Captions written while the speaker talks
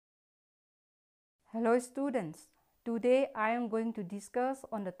Hello students, today I am going to discuss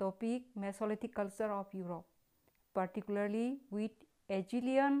on the topic Mesolithic culture of Europe, particularly with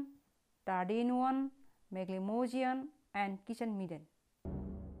Azilian, Tardenosian, Maglemosian and midden.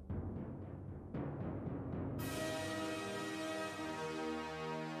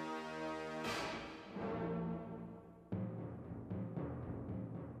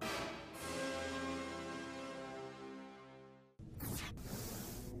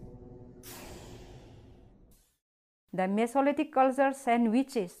 The Mesolithic culture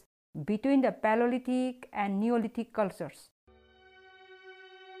sandwiches between the Paleolithic and Neolithic cultures.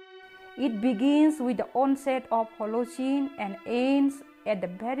 It begins with the onset of Holocene and ends at the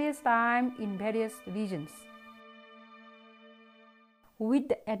various times in various regions. With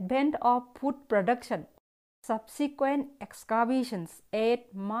the advent of food production, subsequent excavations at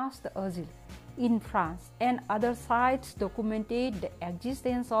Mas d'Azil in France and other sites documented the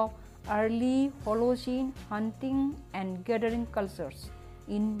existence of early Holocene hunting and gathering cultures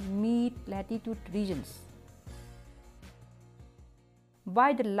in mid-latitude regions.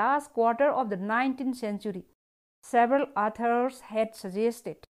 By the last quarter of the 19th century, several authors had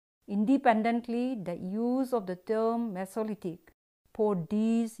suggested independently the use of the term Mesolithic for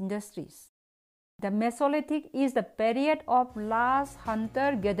these industries. The Mesolithic is the period of last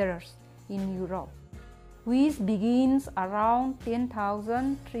hunter-gatherers in Europe, which begins around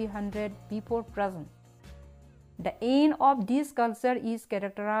 10,300 before present. The end of this culture is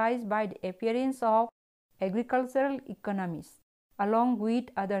characterized by the appearance of agricultural economies, along with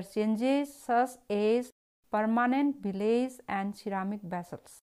other changes such as permanent village and ceramic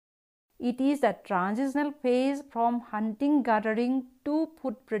vessels. It is the transitional phase from hunting-gathering to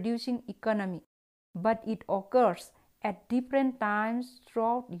food-producing economy, but it occurs at different times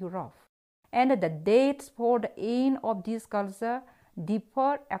throughout Europe, and the dates for the end of this culture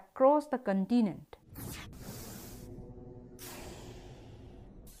differ across the continent.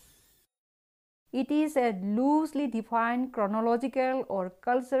 It is a loosely defined chronological or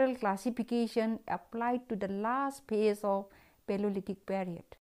cultural classification applied to the last phase of Paleolithic period.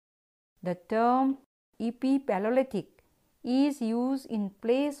 The term Epi-Paleolithic is used in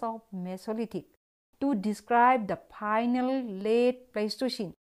place of Mesolithic to describe the final late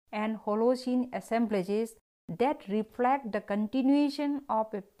Pleistocene and Holocene assemblages that reflect the continuation of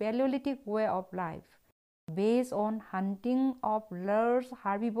a Paleolithic way of life based on hunting of large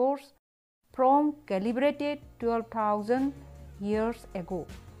herbivores from calibrated 12,000 years ago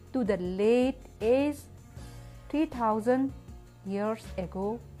to the late age 3,000 years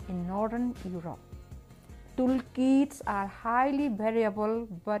ago in northern Europe. Toolkits are highly variable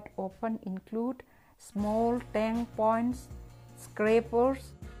but often include small tang points,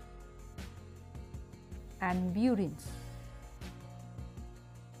 scrapers, and burins.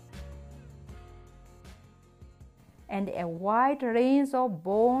 And a wide range of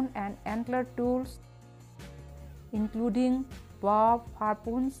bone and antler tools, including bow,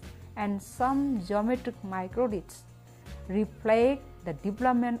 harpoons, and some geometric microliths, reflect the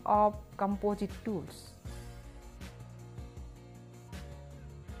development of composite tools.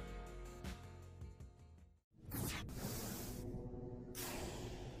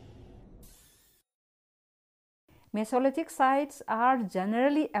 Mesolithic sites are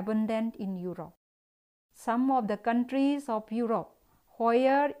generally abundant in Europe. Some of the countries of Europe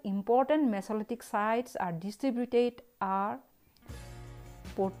where important Mesolithic sites are distributed are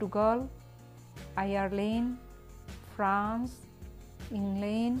Portugal, Ireland, France,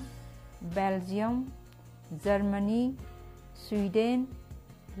 England, Belgium, Germany, Sweden,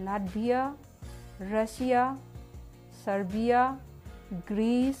 Latvia, Russia, Serbia,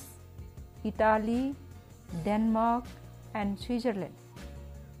 Greece, Italy, Denmark, and Switzerland.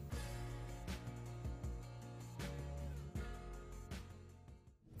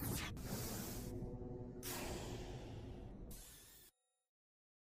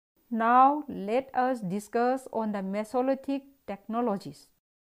 Now let us discuss on the Mesolithic technologies.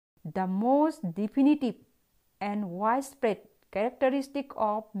 The most definitive and widespread characteristic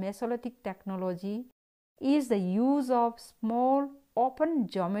of Mesolithic technology is the use of small open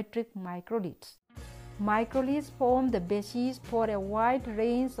geometric microliths. Microliths form the basis for a wide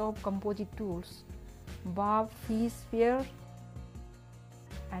range of composite tools, bow, fish spears,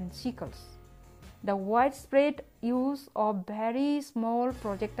 and sickles. The widespread use of very small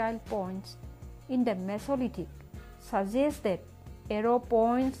projectile points in the Mesolithic suggests that arrow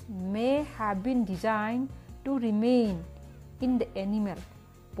points may have been designed to remain in the animal,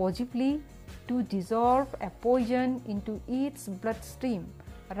 possibly to dissolve a poison into its bloodstream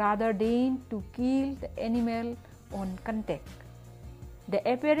rather than to kill the animal on contact. The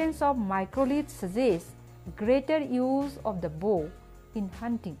appearance of microliths suggests greater use of the bow in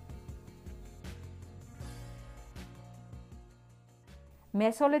hunting.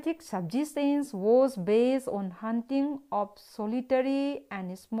 Mesolithic subsistence was based on hunting of solitary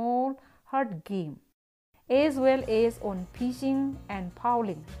and small herd game, as well as on fishing and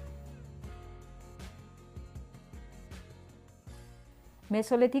fowling.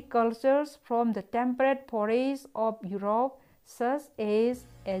 Mesolithic cultures from the temperate forests of Europe, such as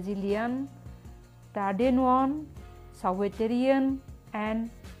Azilian, Tardenosian, Socio-economic, and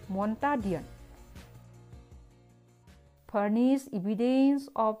Montadian, furnish evidence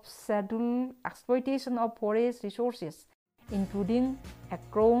of scheduled exploitation of forest resources, including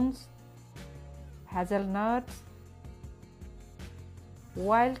acorns, hazelnuts,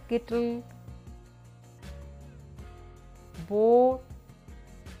 wild cattle, boar,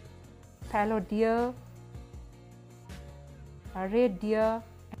 fallow deer, red deer,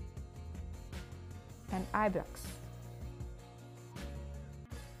 and ibex.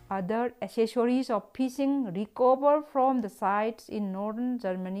 Other accessories of fishing recovered from the sites in northern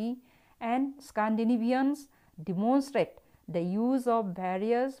Germany and Scandinavians demonstrate the use of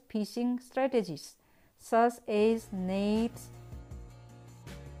various fishing strategies, such as nets,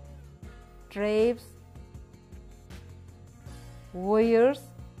 traps, wares,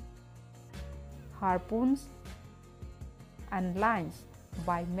 harpoons, and lines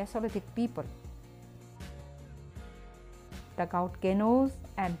by Mesolithic people. Dugout canoes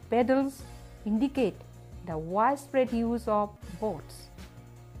and paddles indicate the widespread use of boats.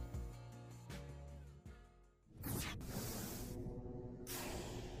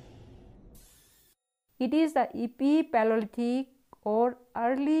 It is the Epi-Paleolithic or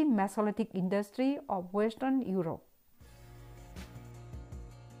early Mesolithic industry of Western Europe.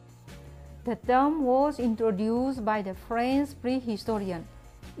 The term was introduced by the French prehistorian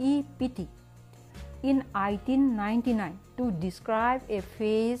E. Petit in 1899 to describe a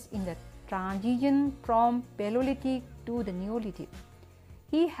phase in the transition from Paleolithic to the Neolithic.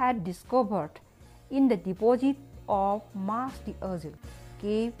 He had discovered in the deposit of Mas d'Urgell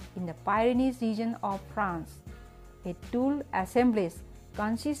cave in the Pyrenees region of France a tool assemblage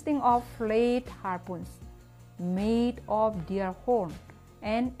consisting of flat harpoons made of deer horn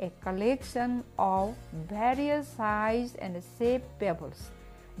and a collection of various size and shape pebbles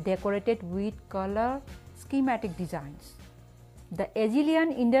decorated with color schematic designs. The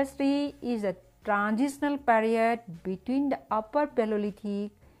Azilian industry is a transitional period between the Upper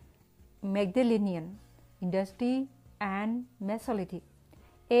Paleolithic, Maglemosian industry and Mesolithic,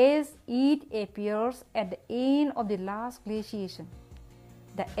 as it appears at the end of the last glaciation.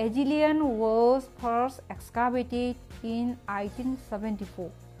 The Azilian was first excavated in 1874.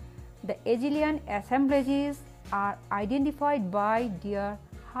 The Azilian assemblages are identified by their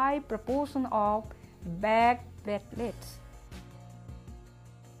high proportion of back platelets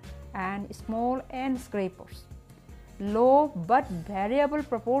and small end scrapers, low but variable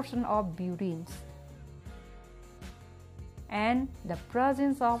proportion of burins, and the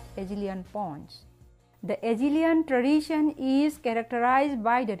presence of Azilian points. The Azilian tradition is characterized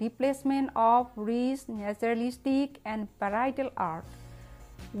by the replacement of rich naturalistic and parietal art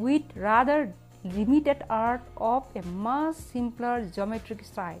with rather limited art of a much simpler geometric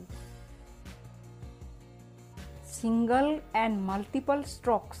style. Single and multiple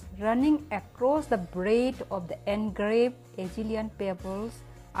strokes running across the breadth of the engraved Azilian pebbles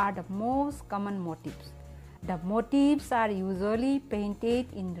are the most common motifs. The motifs are usually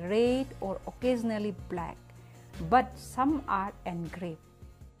painted in red or occasionally black, but some are engraved.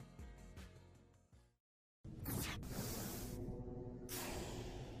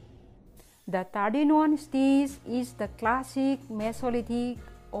 The Tardenosian stage is the classic Mesolithic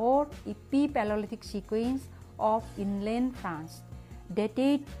or Epi-Paleolithic sequence of inland France,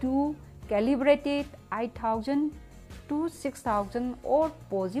 dated to calibrated 8000 to 6000 or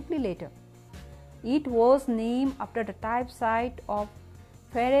possibly later. It was named after the type site of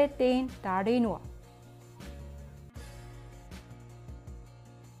Tardenois.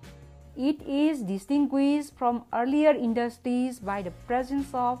 It is distinguished from earlier industries by the presence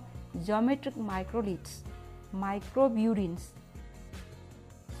of geometric microliths, microburins,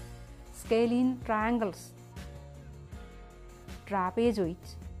 scalene triangles,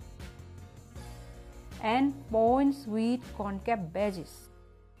 trapezoids, and points with concave bases.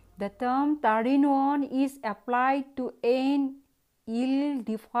 The term Tardenosian is applied to an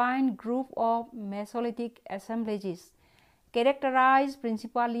ill-defined group of Mesolithic assemblages, characterized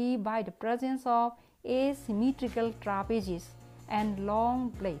principally by the presence of asymmetrical trapezoids and long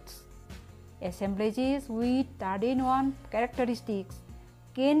blades. Assemblages with Tardenosian characteristics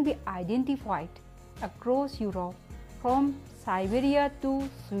can be identified across Europe from Siberia to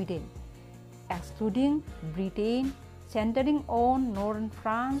Sweden, excluding Britain, centering on northern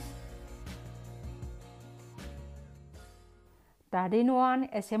France. Tardenosian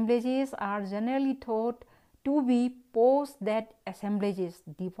assemblages are generally thought to be post-that assemblages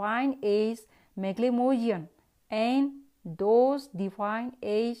defined as Maglemosian and those defined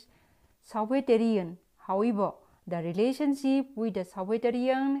as Sovietarian. However, the relationship with the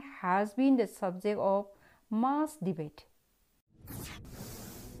Sovietarian has been the subject of much debate.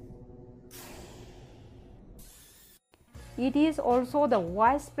 It is also the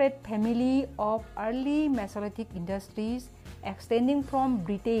widespread family of early Mesolithic industries extending from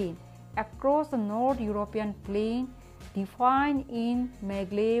Britain across the North European plain, defined in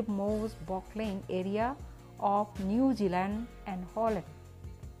Maglemosian Bogland area of New Zealand and Holland.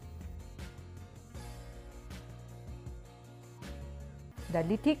 The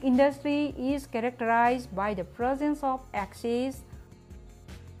lithic industry is characterized by the presence of axes,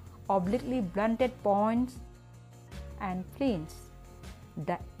 obliquely blunted points, and flints.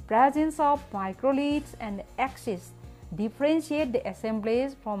 The presence of microliths and axes differentiate the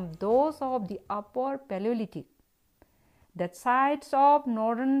assemblies from those of the Upper Paleolithic. The sites of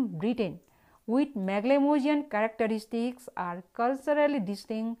northern Britain with Maglemosian characteristics are culturally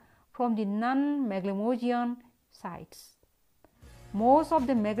distinct from the non-Maglemosian sites. Most of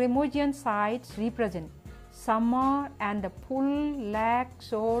the Maglemosian sites represent summer and the full lake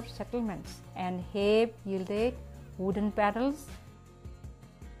shore settlements and have yielded wooden paddles,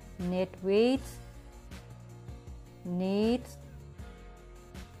 net weights, nets,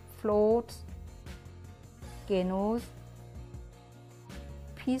 floats, canoes,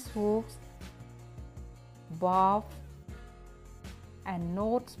 fish hooks, barbs, and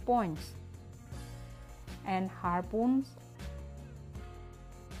nose points, and harpoons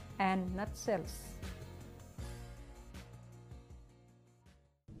and nutshells.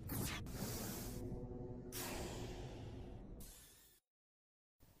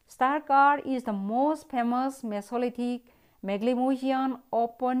 Stargard is the most famous Mesolithic Maglemosian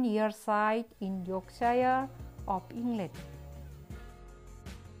open-air site in Yorkshire of England.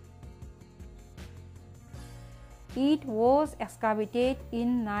 It was excavated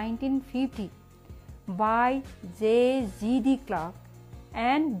in 1950 by J.G.D. Clark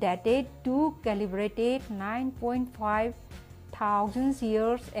and dated to calibrated 9.5 thousand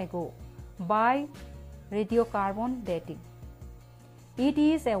years ago by radiocarbon dating. It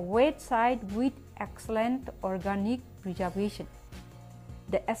is a wet site with excellent organic preservation.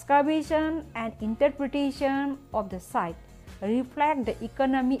 The excavation and interpretation of the site reflect the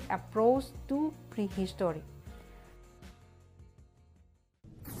economic approach to prehistory.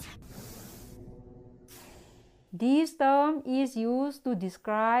 This term is used to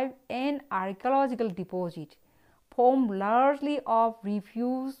describe an archaeological deposit formed largely of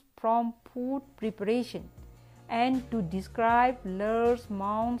refuse from food preparation and to describe large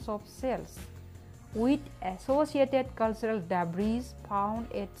mounds of shells with associated cultural debris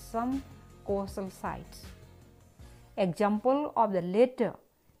found at some coastal sites. Examples of the latter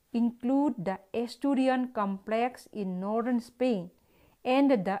include the Asturian complex in northern Spain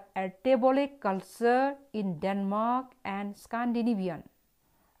and the Ertebolic culture in Denmark and Scandinavian.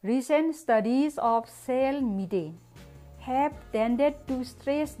 Recent studies of shell midden have tended to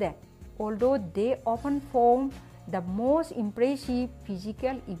stress that although they often form the most impressive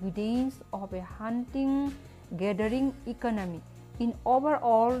physical evidence of a hunting-gathering economy in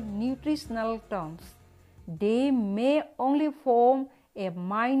overall nutritional terms, they may only form a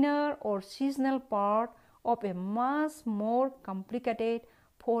minor or seasonal part of a much more complicated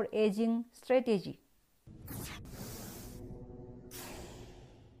foraging strategy.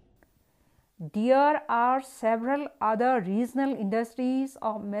 There are several other regional industries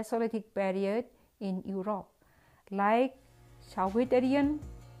of Mesolithic period in Europe, like Sovietarian,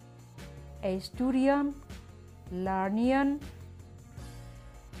 Asturian, Lernian,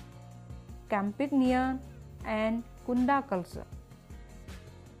 Campanian, and Kunda culture.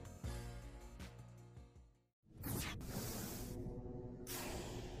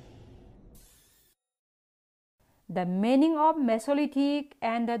 The meaning of Mesolithic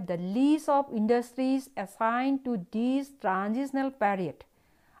and the list of industries assigned to this transitional period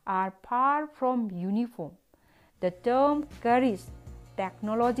are far from uniform. The term carries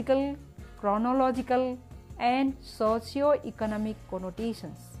technological, chronological, and socio-economic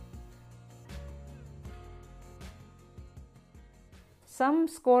connotations. Some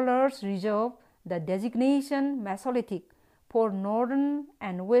scholars reserve the designation Mesolithic for Northern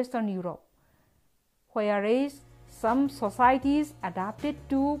and Western Europe, whereas Some societies adapted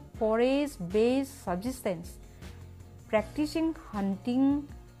to forest-based subsistence, practicing hunting,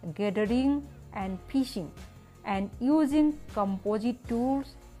 gathering, and fishing, and using composite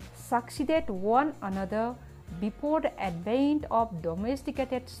tools succeeded one another before the advent of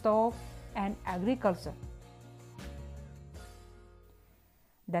domesticated stock and agriculture.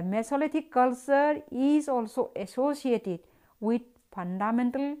 The Mesolithic culture is also associated with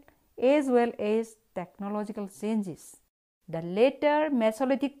fundamental as well as technological changes. The later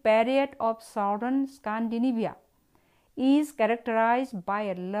Mesolithic period of southern Scandinavia is characterized by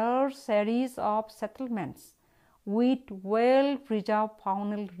a large series of settlements with well-preserved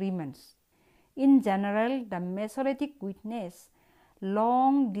faunal remains. In general, the Mesolithic witnessed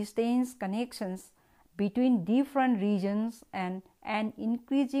long-distance connections between different regions and an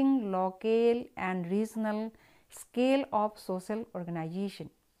increasing local and regional scale of social organization.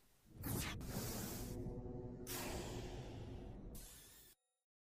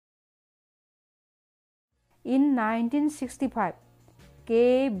 In 1965,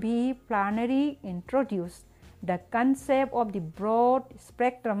 K.B. Flannery introduced the concept of the broad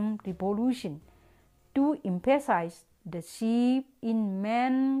spectrum revolution to emphasize the shift in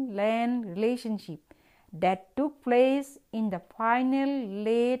man-land relationship that took place in the final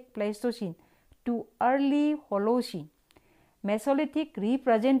late Pleistocene to early Holocene. Mesolithic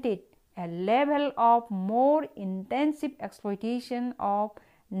represented a level of more intensive exploitation of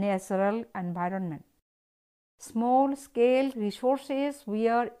natural environment. Small-scale resources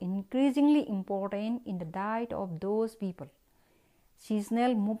were increasingly important in the diet of those people.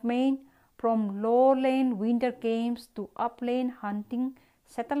 Seasonal movement from lowland winter camps to upland hunting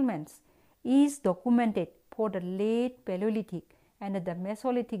settlements is documented for the late Paleolithic and the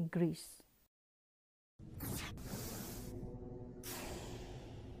Mesolithic Greece.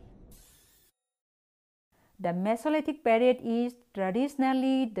 The Mesolithic period is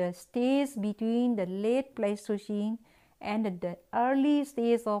traditionally the stage between the late Pleistocene and the early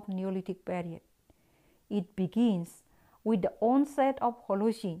stage of Neolithic period. It begins with the onset of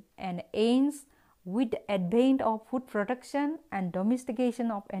Holocene and ends with the advent of food production and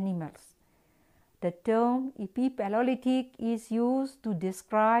domestication of animals. The term Epipaleolithic is used to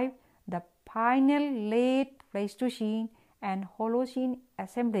describe the final late Pleistocene and Holocene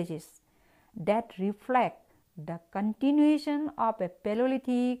assemblages that reflect the continuation of a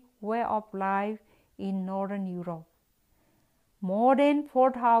Paleolithic way of life in northern Europe. More than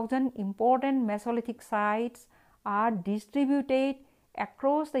 4,000 important Mesolithic sites are distributed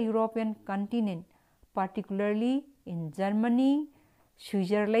across the European continent, particularly in Germany,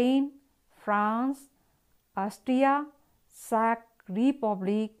 Switzerland, France, Austria, Czech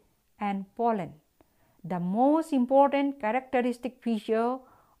Republic, and Poland. The most important characteristic feature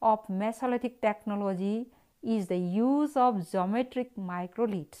of Mesolithic technology is the use of geometric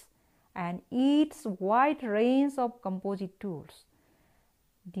microliths and its wide range of composite tools.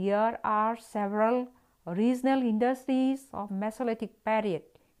 There are several regional industries of Mesolithic period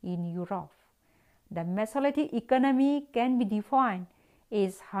in Europe. The Mesolithic economy can be defined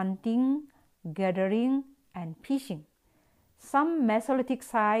as hunting, gathering, and fishing. Some Mesolithic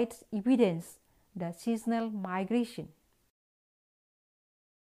sites evidence the seasonal migration.